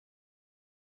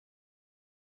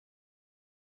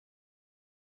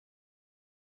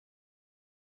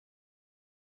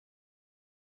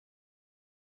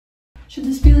Should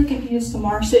this be like an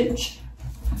ASMR sitch?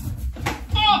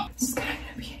 This is kind of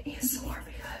gonna be an ASMR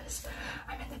because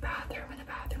I'm in the bathroom and the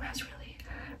bathroom has really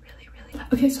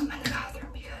okay, so I'm in the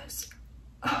bathroom because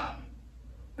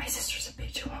my sister's a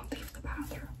bitch who won't leave the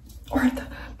bathroom or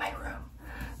my room,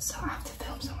 so I have to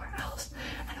film somewhere else,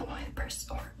 and the only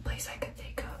person or place I could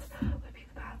think of would be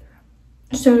the bathroom.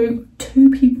 So 2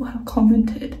 people have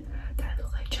commented that I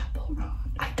look like Chappell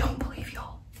Roan. I don't believe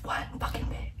y'all one fucking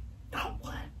bit. Not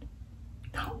one.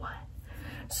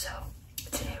 So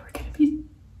today we're gonna be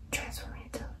transforming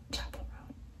into Chappell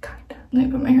Roan, kinda. Let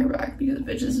me put my hair back because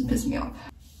bitches is pissing me off.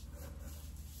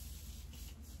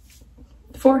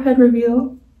 Forehead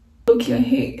reveal. Low-key, I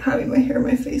hate having my hair in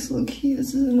my face. Low-key,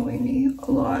 this is annoying me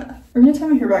a lot. We're gonna tie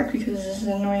my hair back because this is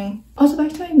annoying. Also,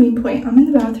 back to my main point. I'm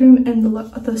in the bathroom and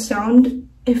the sound,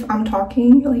 if I'm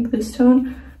talking like this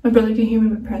tone, my brother can hear me,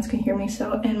 my parents can hear me,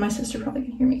 and my sister probably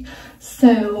can hear me.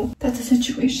 So that's a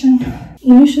situation.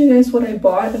 Let me show you guys what I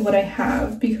bought and what I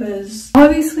have, because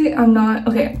obviously I'm not,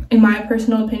 okay, in my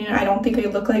personal opinion, I don't think I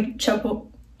look like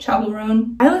Chappell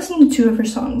Roan. I listened to 2 of her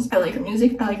songs. I like her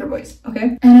music, I like her voice,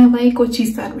 okay? And I like what she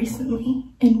said recently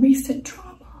in recent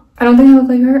drama. I don't think I look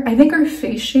like her. I think her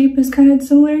face shape is kind of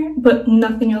similar, but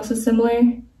nothing else is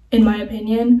similar, in my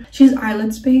opinion. She has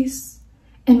eyelid space,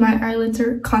 and my eyelids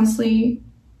are constantly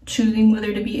choosing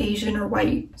whether to be Asian or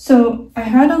white. So I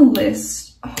had a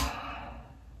list.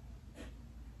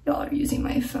 Y'all are using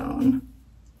my phone.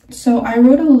 So I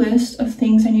wrote a list of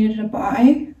things I needed to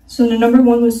buy. So the number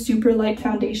 1 was super light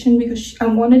foundation because I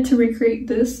wanted to recreate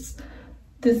this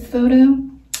photo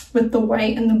with the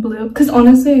white and the blue. Because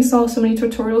honestly, I saw so many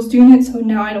tutorials doing it, so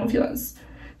now I don't feel as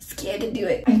scared to do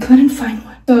it. I couldn't find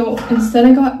one. So instead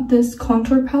I got this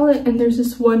contour palette, and there's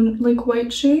this one like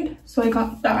white shade. So I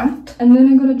got that. And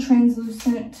then I got a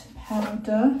translucent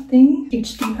powder thing,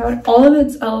 HD powder. All of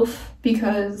it's e.l.f.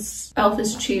 because e.l.f.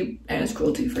 is cheap and it's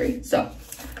cruelty free. So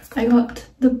I got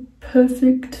the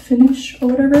perfect finish or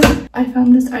whatever. I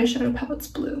found this eyeshadow palette's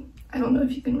blue. I don't know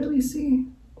if you can really see,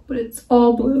 but it's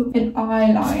all blue. An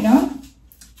eyeliner.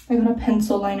 I got a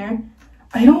pencil liner.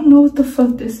 I don't know what the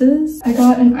fuck this is. I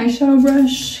got an eyeshadow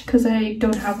brush because I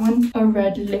don't have one. A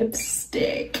red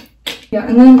lipstick. Yeah,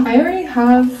 and then I already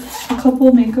have a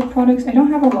couple makeup products. I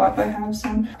don't have a lot, but I have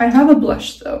some. I have a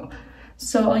blush though,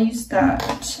 so I'll use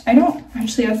that. I don't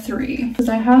actually have 3 because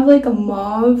I have like a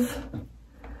mauve.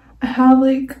 I have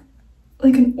like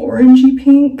an orangey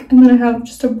pink, and then I have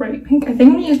just a bright pink. I think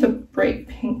I'm gonna use the bright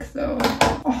pink though.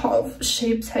 Oh,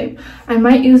 shape type. I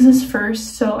might use this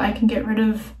first so I can get rid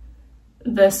of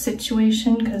the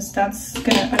situation because that's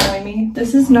gonna annoy me.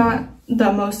 This is not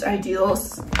the most ideal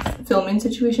filming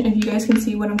situation. If you guys can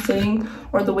see what I'm sitting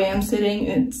or the way I'm sitting,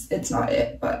 it's not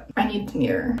it, but I need the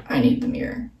mirror. I need the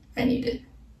mirror. I need it.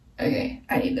 Okay,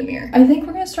 I need the mirror. I think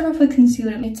we're gonna start off with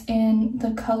concealer. It's in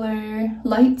the color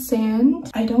Light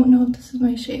Sand. I don't know if this is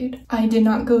my shade. I did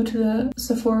not go to the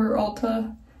Sephora or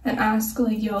Ulta and ask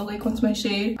like, yo, like what's my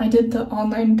shade? I did the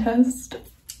online test,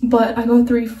 but I got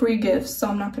 3 free gifts, so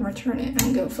I'm not gonna return it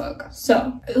and go fuck.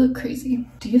 So I look crazy.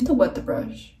 Do you have to wet the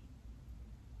brush?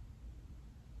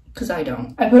 Because I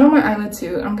don't. I put on my eyelid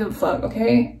too. I don't give a fuck,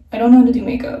 okay? I don't know how to do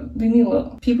makeup. Leave me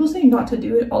alone. People say not to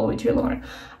do it all the way to your lower.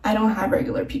 I don't have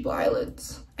regular people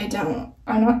eyelids. I don't.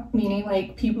 I'm not meaning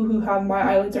like people who have my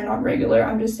eyelids are not regular.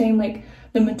 I'm just saying like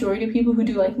the majority of people who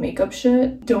do like makeup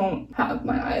shit don't have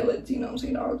my eyelids, you know what I'm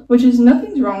saying, dog? Which is,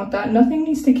 nothing's wrong with that. Nothing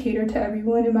needs to cater to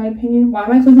everyone, in my opinion. Why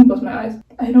am I closing both my eyes?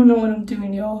 I don't know what I'm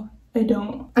doing, y'all. I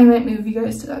don't. I might move you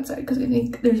guys to that side because I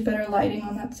think there's better lighting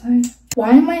on that side.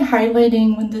 Why am I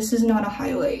highlighting when this is not a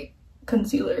highlight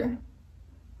concealer?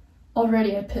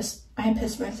 Already I pissed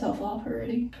myself off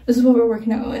already. This is what we're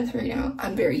working out with right now.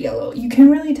 I'm very yellow. You can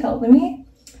really tell. Let me,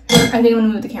 I think I'm gonna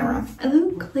move the camera. I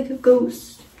look like a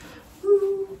ghost.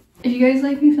 Woo. If you guys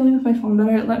like me filming with my phone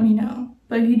better, let me know.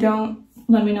 But if you don't,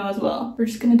 let me know as well. We're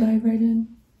just gonna dive right in.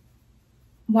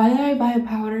 Why did I buy a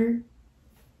powder?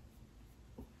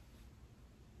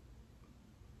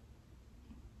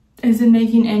 Is it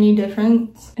making any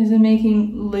difference? Is it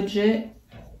making legit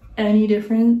any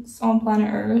difference on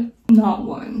planet Earth? Not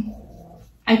one.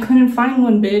 I couldn't find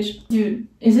one, bitch. Dude,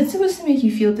 is it supposed to make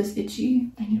you feel this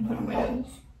itchy? I need to put on my nose.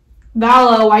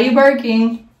 Valo, why are you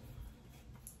barking?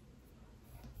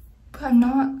 But I'm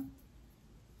not.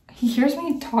 He hears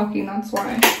me talking, that's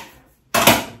why.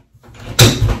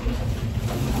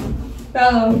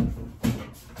 Valo.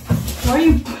 Why are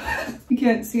you? You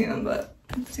can't see him, but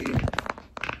let's see.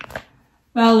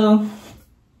 Valo,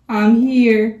 I'm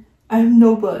here. I have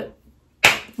no butt.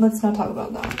 Let's not talk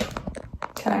about that.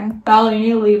 Okay? Valo, you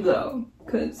need to leave though,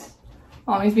 because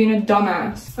Mommy's being a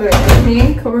dumbass. Okay, I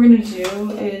think what we're gonna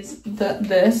do is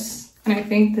this, and I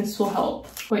think this will help.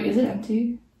 Wait, is it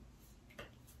empty?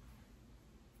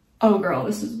 Oh girl,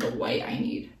 this is the white I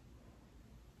need.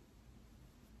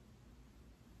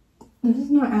 This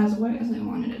is not as white as I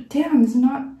wanted it. Damn, this is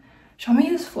not. Should I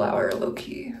use flour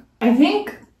low-key? I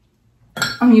think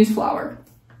I'm gonna use flour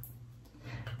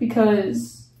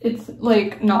because it's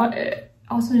like not it.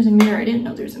 Also, there's a mirror. I didn't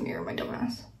know there's a mirror, my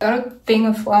dumbass. Got a thing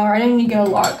of flour. I didn't need to get a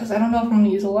lot because I don't know if I'm gonna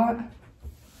use a lot.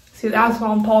 See, that's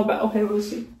what I'm talking about. Okay, we'll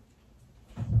see.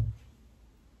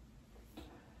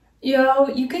 Yo,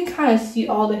 you can kind of see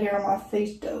all the hair on my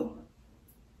face though.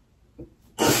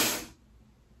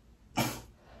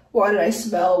 Why did I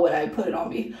smell when I put it on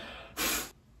me?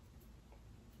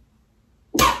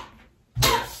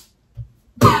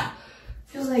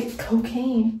 Feels like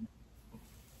cocaine.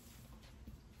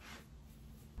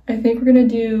 I think we're gonna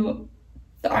do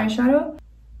the eyeshadow.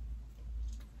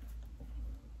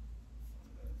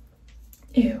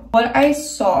 Ew. What I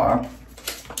saw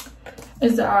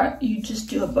is that you just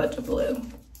do a bunch of blue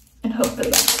and hope for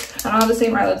the best. I don't have the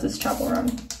same eyelids as Chappell Roan,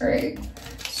 alright?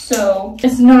 So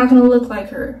it's not gonna look like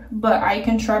her, but I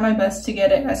can try my best to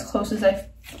get it as close as I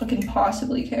fucking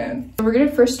possibly can. We're gonna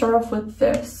first start off with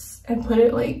this and put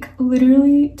it like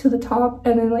literally to the top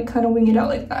and then like kind of wing it out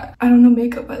like that. I don't know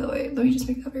makeup, by the way. Let me just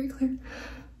make that very clear.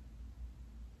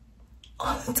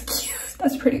 Oh, that's cute.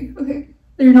 That's pretty. Okay.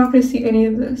 You're not gonna see any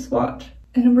of this. Watch.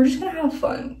 And we're just gonna have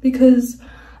fun because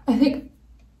I think,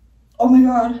 oh my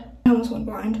god, I almost went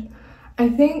blind. I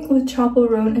think with Chappell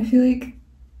Roan, I feel like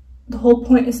the whole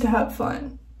point is to have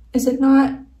fun. Is it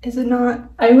not? Is it not?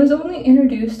 I was only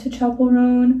introduced to Chappell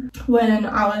Roan when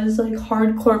I was like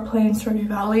hardcore playing Stardew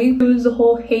Valley. It was the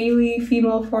whole Haley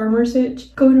female farmer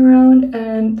sitch going around,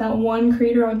 and that one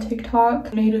creator on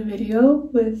TikTok made a video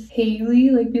with Haley,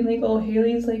 like being like, oh,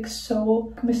 Haley's like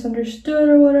so misunderstood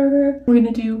or whatever. We're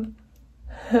gonna do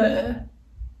her.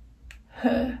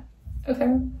 Okay.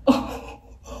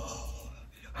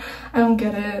 I don't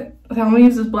get it. Okay, I'm gonna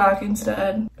use this black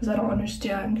instead because I don't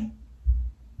understand.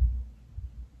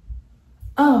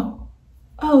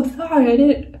 Oh, sorry, I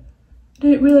didn't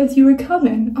realize you were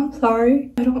coming. I'm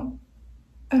sorry. I don't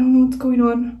know what's going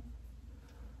on.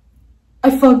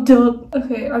 I fucked up.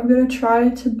 Okay, I'm gonna try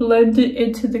to blend it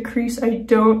into the crease I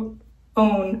don't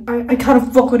own. I kind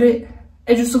of fuck with it.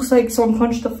 It just looks like someone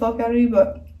punched the fuck out of me,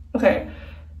 but okay.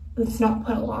 Let's not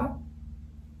put a lot.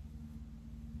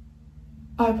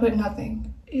 I put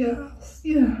nothing. Yes,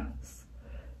 yes,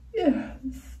 yes,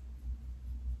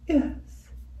 yes.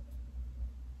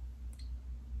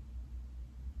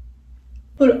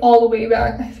 Put it all the way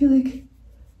back. I feel like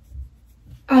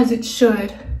as it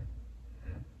should.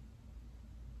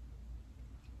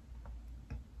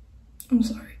 I'm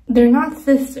sorry. They're not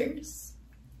sisters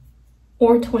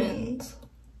or twins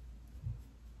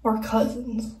or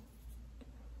cousins.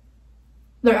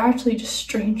 They're actually just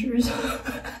strangers.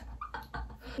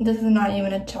 This is not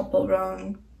even a Chappell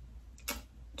Roan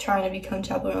trying to become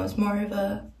Chappell Roan. It's more of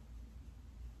a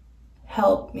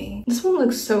help me. This one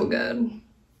looks so good.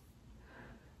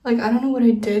 Like, I don't know what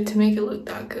I did to make it look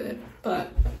that good,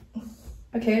 but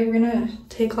okay, we're gonna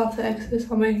take off the excess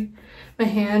on my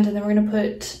hand, and then we're gonna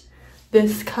put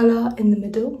this color in the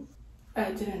middle.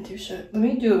 I didn't do shit. Let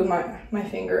me do it with my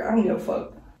finger. I don't give a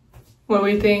fuck. What do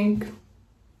we think?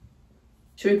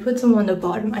 Should we put some on the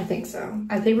bottom? I think so.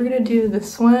 I think we're gonna do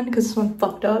this one because this one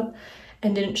fucked up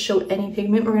and didn't show any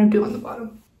pigment. We're gonna do it on the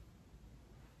bottom.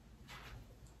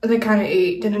 That kind of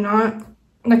ate, did it not?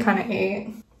 That kind of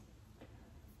ate.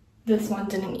 This one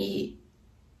didn't eat.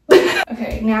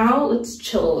 Okay, now let's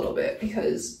chill a little bit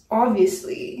because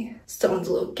obviously someone's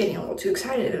getting a little too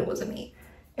excited, and it wasn't me.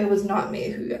 It was not me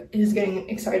who is getting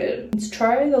excited. Let's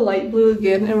try the light blue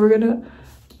again, and we're gonna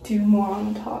do more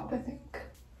on the top, I think.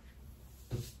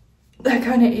 That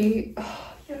kind of ate.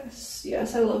 Oh, yes,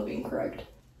 yes, I love being correct.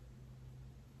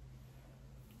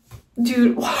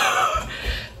 Dude,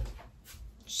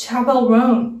 Chappell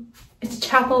Roan. It's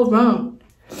Chappell Roan.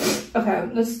 Okay,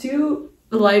 let's do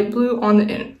the light blue on the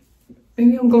end.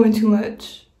 Maybe I'm going too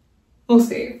much. We'll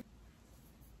see.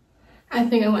 I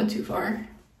think I went too far.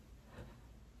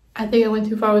 I think I went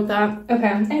too far with that. Okay,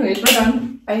 anyways, we're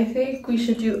done. I think we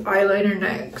should do eyeliner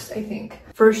next, I think.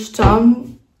 For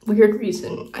some weird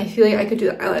reason, I feel like I could do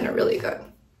the eyeliner really good.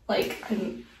 Like,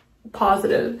 I'm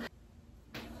positive.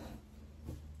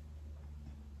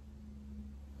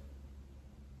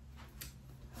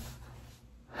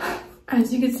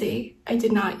 As you can see, I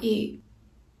did not eat.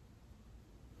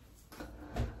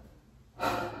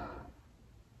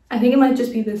 I think it might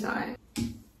just be this eye.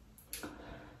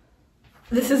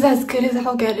 This is as good as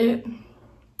I'll get it.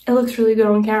 It looks really good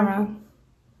on camera,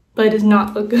 but it does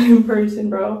not look good in person,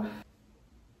 bro.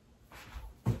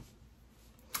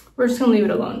 We're just gonna leave it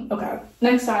alone. Okay,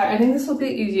 next eye. I think this will be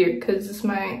easier because this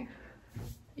might,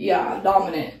 yeah,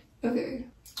 dominant. Okay.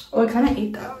 Oh, I kind of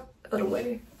ate that a little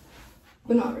way,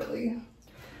 but not really.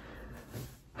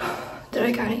 Did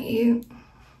I kind of eat?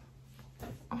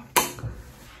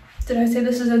 Did I say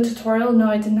this is a tutorial? No,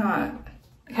 I did not.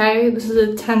 Okay, this is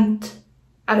an attempt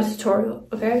at a tutorial,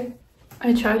 okay?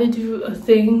 I tried to do a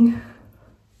thing.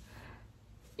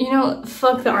 You know,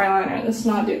 fuck the eyeliner. Let's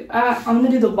not do, I'm gonna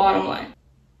do the bottom line.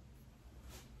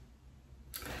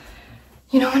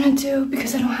 You know what I'm gonna do?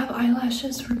 Because I don't have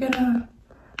eyelashes, we're gonna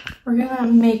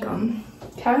make them,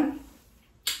 okay?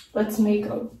 Let's make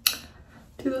them.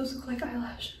 Do those look like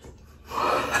eyelashes?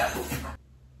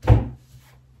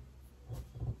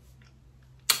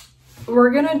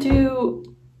 We're gonna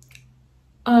do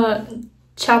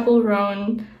Chappell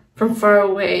Roan from far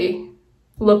away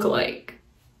look-alike,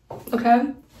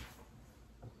 okay?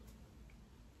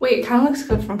 Wait, it kind of looks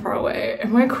good from far away.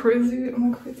 Am I crazy?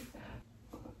 Am I crazy?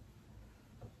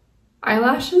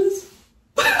 Eyelashes?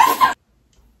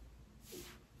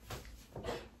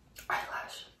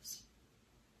 Eyelashes.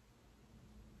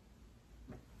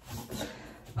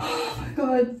 Oh my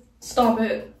god, stop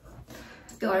it.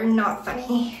 Y'all are not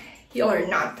funny. Y'all are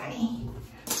not funny.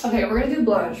 Okay, we're gonna do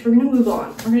blush. We're gonna move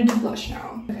on. We're gonna do blush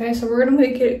now. Okay, so we're gonna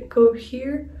make it go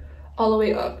here all the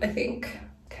way up, I think.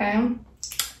 Okay,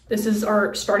 this is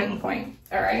our starting point.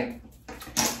 All right.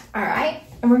 All right.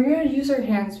 And we're gonna use our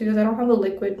hands because I don't have a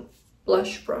liquid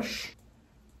blush brush.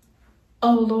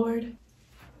 Oh Lord.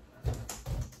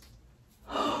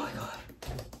 Oh my god.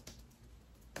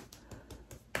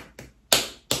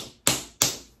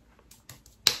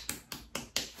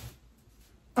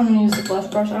 I'm gonna use the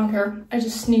blush brush, I don't care. I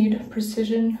just need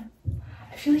precision.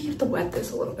 I feel like you have to wet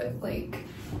this a little bit, like,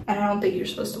 and I don't think you're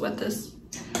supposed to wet this.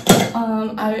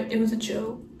 It was a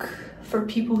joke for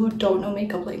people who don't know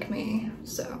makeup like me,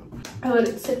 so. I let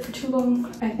it sit for too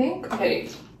long, I think. Okay,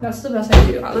 that's the best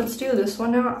I do. Let's do this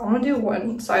one now. I'm gonna do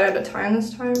one side at a time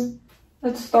this time.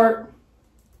 Let's start.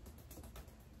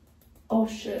 Oh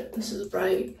shit, this is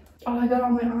bright. Oh, I got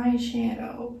on my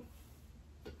eyeshadow.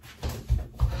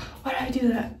 Why did I do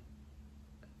that?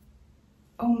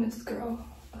 Oh, Miss Girl.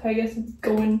 Okay, I guess it's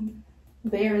going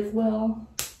there as well.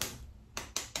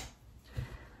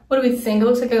 What do we think? It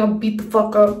looks like I got beat the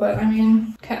fuck up, but I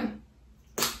mean, okay.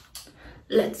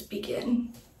 Let's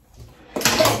begin.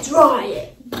 Let's try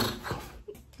it.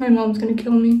 My mom's gonna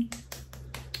kill me.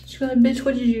 She's like, bitch,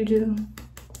 what did you do?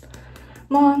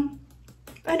 Mom,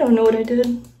 I don't know what I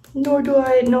did, nor do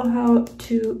I know how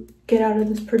to get out of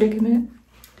this predicament.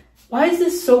 Why is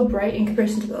this so bright in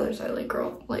comparison to the other side? Like,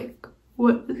 girl, like,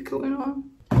 what is going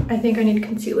on? I think I need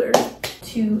concealer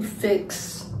to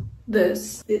fix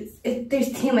this.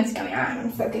 There's too much going on.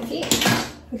 I'm so confused.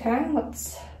 Okay,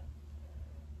 let's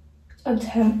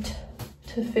attempt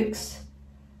to fix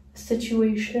the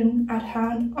situation at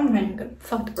hand. I'm not even gonna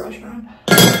fuck the brush, man.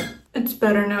 It's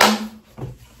better now.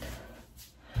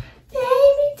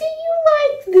 Baby, do you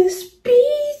like this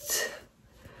beat?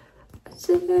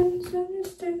 Stick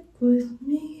with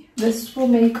me. This will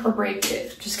make or break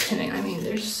it. Just kidding. I mean,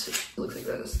 there's, it looks like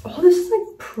this. Oh, this is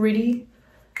like pretty.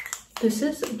 This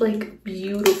is like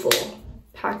beautiful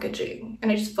packaging.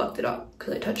 And I just fucked it up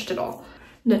because I touched it all.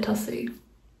 Let us see.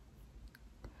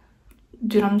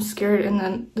 Dude, I'm scared, and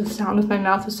then the sound of my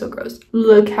mouth is so gross.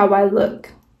 Look how I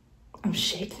look. I'm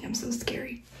shaking. I'm so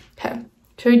scary. Okay.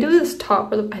 Should I do this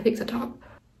top or the, I think it's a top.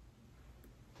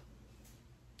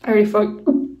 I already fucked.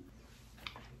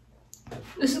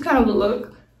 This is kind of the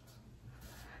look.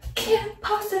 Can't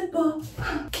possible.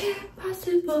 Can't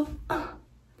possible.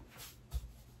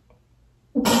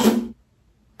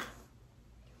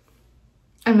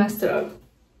 I messed it up.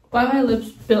 Why are my lips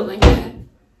built like that?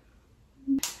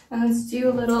 And let's do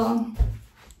a little.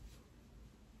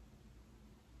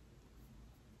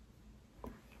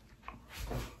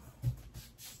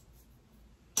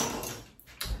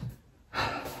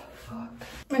 Fuck.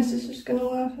 My sister's gonna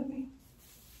laugh at me.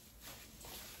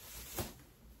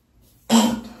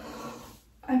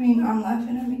 I mean, I'm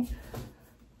laughing at me.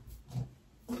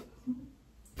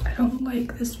 I don't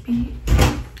like this beat.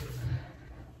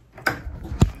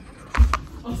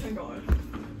 Oh my god.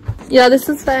 Yeah, this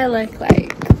is what I look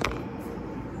like.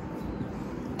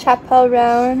 Chappell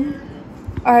Roan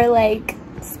or like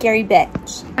scary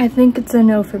bitch. I think it's a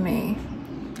no for me.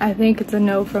 I think it's a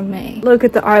no from me. Look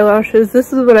at the eyelashes.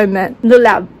 This is what I meant. Look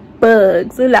like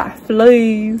bugs. Look like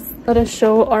flies. Let us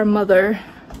show our mother.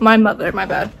 My mother, my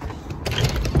bad.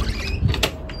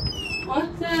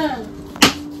 What's that?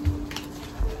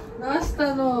 What's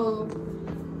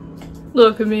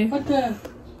Look at me. What the?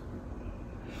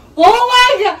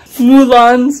 Oh my god!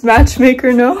 Mulan's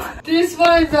matchmaker, no? This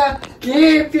was a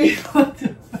gay people.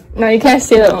 No, you can't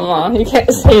say that, Mama. You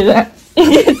can't say that.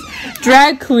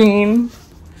 Drag queen.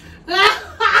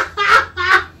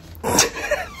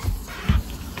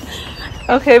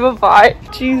 Okay, bye-bye.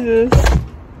 Jesus.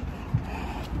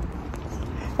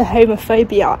 The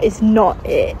homophobia is not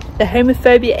it. The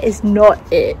homophobia is not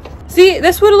it. See,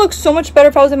 this would have looked so much better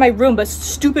if I was in my room, but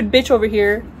stupid bitch over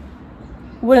here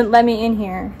wouldn't let me in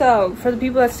here. So, for the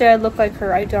people that say I look like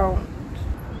her, I don't.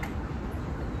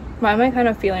 Why am I kind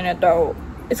of feeling it though?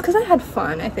 It's because I had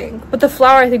fun, I think. But the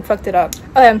flower, I think, fucked it up.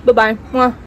 Okay, bye-bye. Mwah.